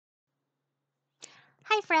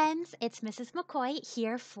Hi friends, it's Mrs. McCoy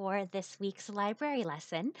here for this week's library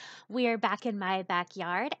lesson. We're back in my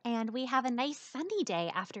backyard and we have a nice sunny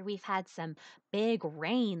day after we've had some big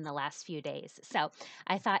rain the last few days. So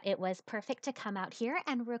I thought it was perfect to come out here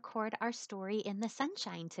and record our story in the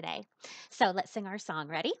sunshine today. So let's sing our song.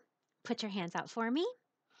 Ready? Put your hands out for me.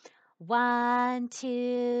 1,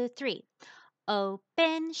 2, 3.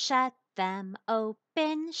 Open, shut them,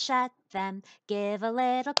 open, shut them. Give a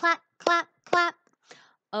little clap, clap, clap.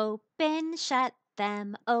 Open, shut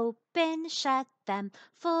them,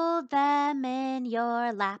 fold them in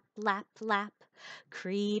your lap, lap, lap.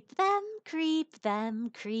 Creep them, creep them,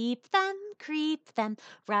 creep them, creep them,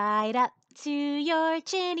 right up to your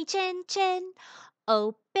chinny chin chin.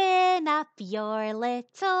 Open up your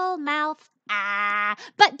little mouth,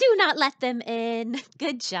 but do not let them in.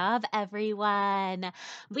 Good job, everyone.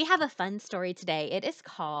 We have a fun story today. It is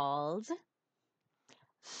called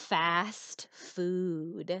Fast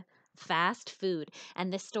Food. Fast Food.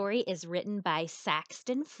 And this story is written by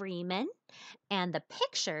Saxton Freymann, and the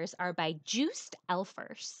pictures are by Juiced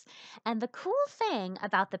Elfers. And the cool thing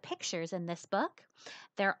about the pictures in this book,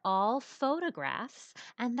 they're all photographs,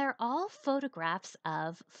 and they're all photographs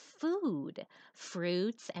of food,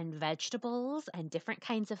 fruits and vegetables and different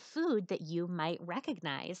kinds of food that you might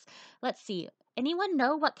recognize. Let's see. Anyone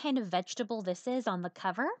know what kind of vegetable this is on the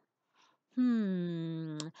cover?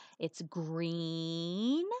 It's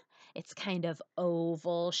green. It's kind of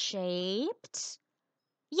oval shaped.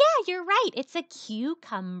 Yeah, you're right. It's a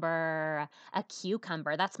cucumber. A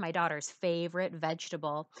cucumber. That's my daughter's favorite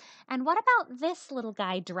vegetable. And what about this little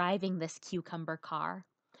guy driving this cucumber car?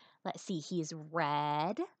 Let's see. He's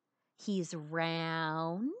red. He's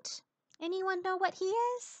round. Anyone know what he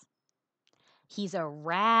is? He's a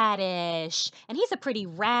radish, and he's a pretty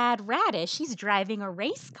rad radish. He's driving a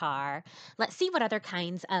race car. Let's see what other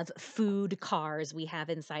kinds of food cars we have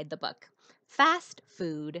inside the book. Fast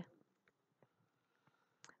food.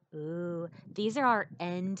 Ooh, these are our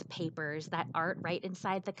end papers that aren't right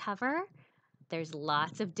inside the cover. There's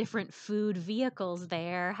lots of different food vehicles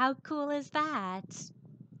there. How cool is that?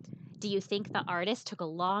 Do you think the artist took a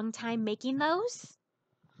long time making those?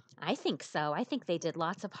 I think so. I think they did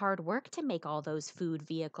lots of hard work to make all those food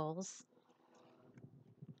vehicles.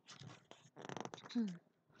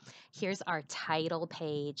 Here's our title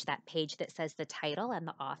page, that page that says the title and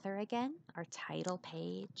the author again, our title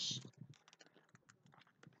page.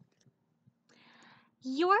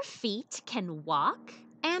 Your feet can walk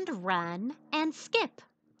and run and skip,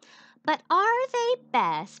 but are they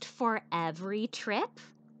best for every trip?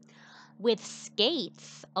 With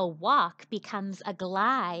skates, a walk becomes a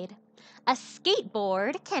glide. A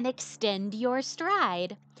skateboard can extend your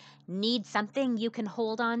stride. Need something you can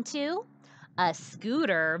hold on to? A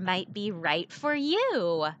scooter might be right for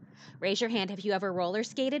you. Raise your hand. Have you ever roller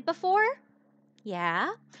skated before?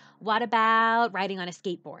 Yeah. What about riding on a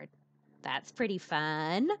skateboard? That's pretty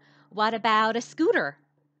fun. What about a scooter?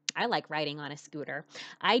 I like riding on a scooter.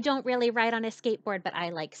 I don't really ride on a skateboard, but I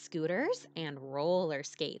like scooters and roller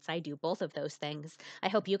skates. I do both of those things. I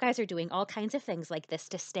hope you guys are doing all kinds of things like this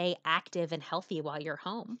to stay active and healthy while you're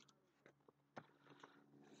home.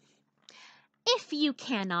 If you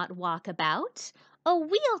cannot walk about, a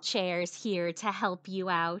wheelchair's here to help you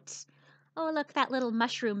out. Oh, look, that little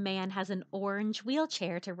mushroom man has an orange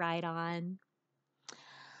wheelchair to ride on.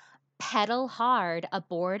 Pedal hard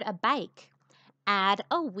aboard a bike. Add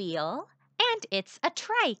a wheel, and it's a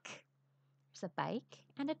trike. There's a bike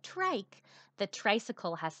and a trike. The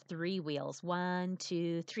tricycle has 3 wheels, 1,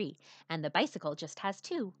 2, 3, and the bicycle just has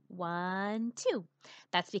 2, 1, 2.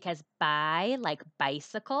 That's because bi, like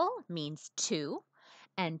bicycle, means 2,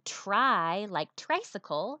 and tri, like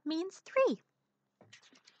tricycle, means 3.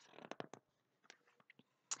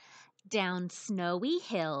 Down snowy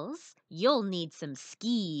hills, you'll need some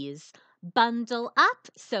skis. Bundle up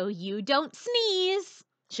so you don't sneeze.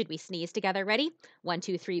 Should we sneeze together? Ready? 1,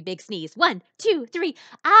 2, 3, big sneeze. 1, 2, 3.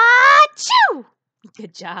 Achoo!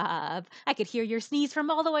 Good job. I could hear your sneeze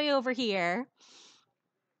from all the way over here.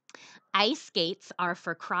 Ice skates are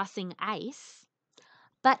for crossing ice,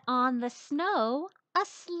 but on the snow, a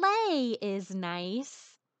sleigh is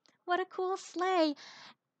nice. What a cool sleigh.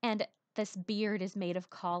 And this beard is made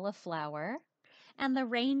of cauliflower, and the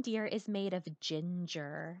reindeer is made of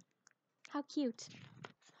ginger. How cute.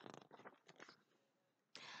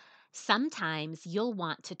 Sometimes you'll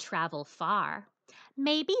want to travel far.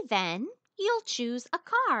 Maybe then you'll choose a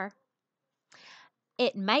car.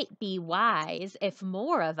 It might be wise if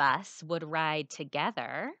more of us would ride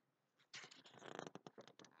together.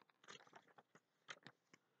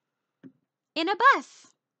 In a bus.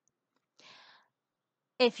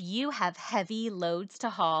 If you have heavy loads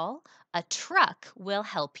to haul, a truck will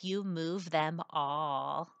help you move them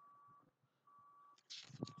all.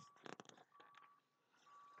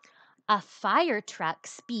 A fire truck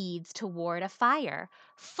speeds toward a fire,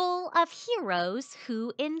 full of heroes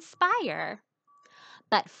who inspire.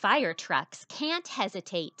 But fire trucks can't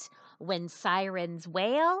hesitate. When sirens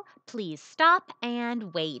wail, please stop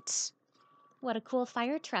and wait. What a cool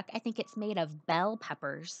fire truck. I think it's made of bell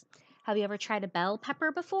peppers. Have you ever tried a bell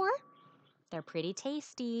pepper before? They're pretty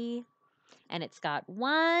tasty. And it's got 2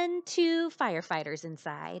 firefighters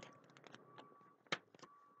inside.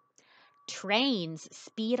 Trains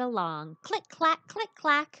speed along, click,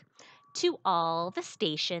 clack, to all the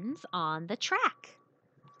stations on the track.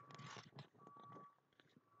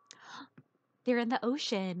 They're in the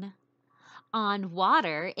ocean. On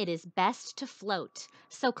water, it is best to float,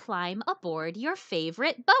 so climb aboard your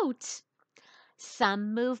favorite boat.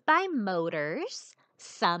 Some move by motors,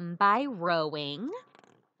 some by rowing.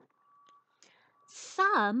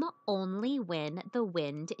 Some only when the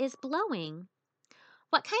wind is blowing.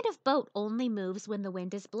 What kind of boat only moves when the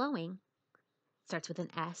wind is blowing? Starts with an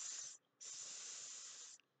S.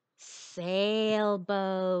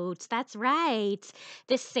 Sailboat. That's right.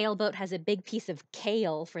 This sailboat has a big piece of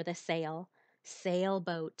kale for the sail.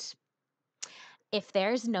 Sailboat. If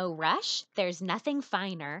there's no rush, there's nothing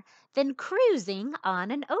finer than cruising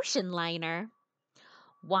on an ocean liner.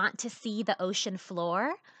 Want to see the ocean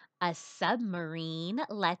floor? A submarine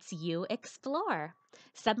lets you explore.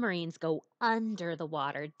 Submarines go under the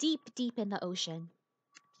water, deep, deep in the ocean.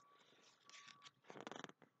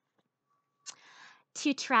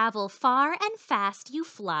 To travel far and fast you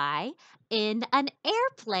fly in an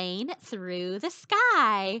airplane through the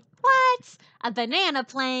sky. What? A banana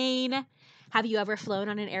plane. Have you ever flown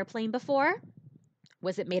on an airplane before?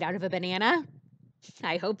 Was it made out of a banana?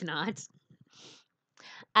 I hope not.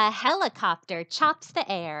 A helicopter chops the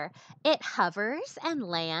air. It hovers and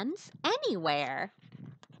lands anywhere.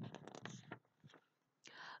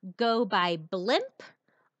 Go by blimp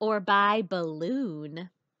or by balloon.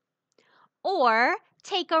 Or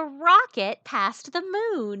take a rocket past the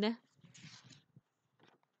moon.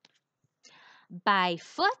 By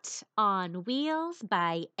foot, on wheels,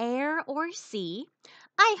 by air or sea,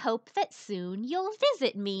 I hope that soon you'll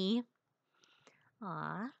visit me.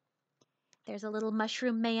 Aw. There's a little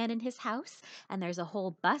mushroom man in his house, and there's a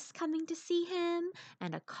whole bus coming to see him,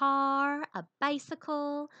 and a car, a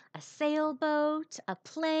bicycle, a sailboat, a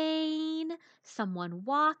plane, someone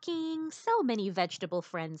walking, so many vegetable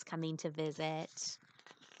friends coming to visit.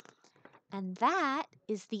 And that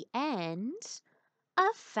is the end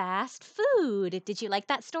of fast food. Did you like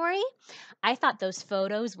that story? I thought those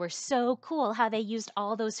photos were so cool, how they used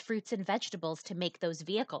all those fruits and vegetables to make those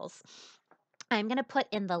vehicles. I'm going to put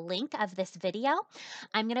in the link of this video,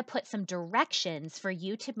 I'm going to put some directions for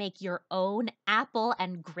you to make your own apple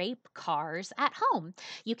and grape cars at home.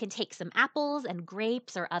 You can take some apples and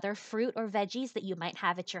grapes or other fruit or veggies that you might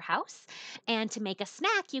have at your house, and to make a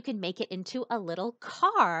snack, you can make it into a little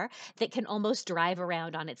car that can almost drive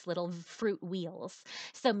around on its little fruit wheels.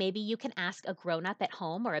 So maybe you can ask a grown-up at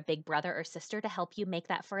home or a big brother or sister to help you make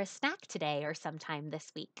that for a snack today or sometime this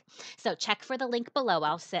week. So check for the link below.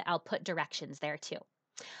 I'll put directions there too.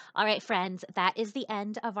 All right, friends, that is the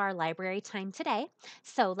end of our library time today.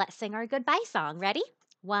 So let's sing our goodbye song. Ready?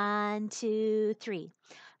 1, 2, 3.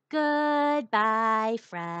 Goodbye,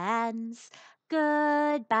 friends.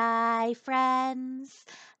 Goodbye, friends.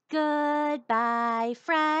 Goodbye,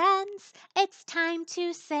 friends. It's time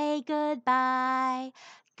to say goodbye.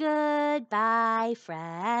 Goodbye,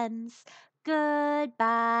 friends.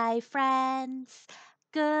 Goodbye, friends.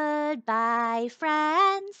 Goodbye,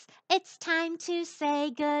 friends. It's time to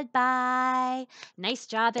say goodbye. Nice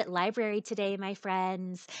job at library today, my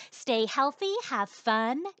friends. Stay healthy, have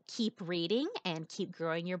fun, keep reading, and keep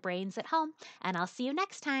growing your brains at home. And I'll see you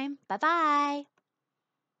next time. Bye-bye.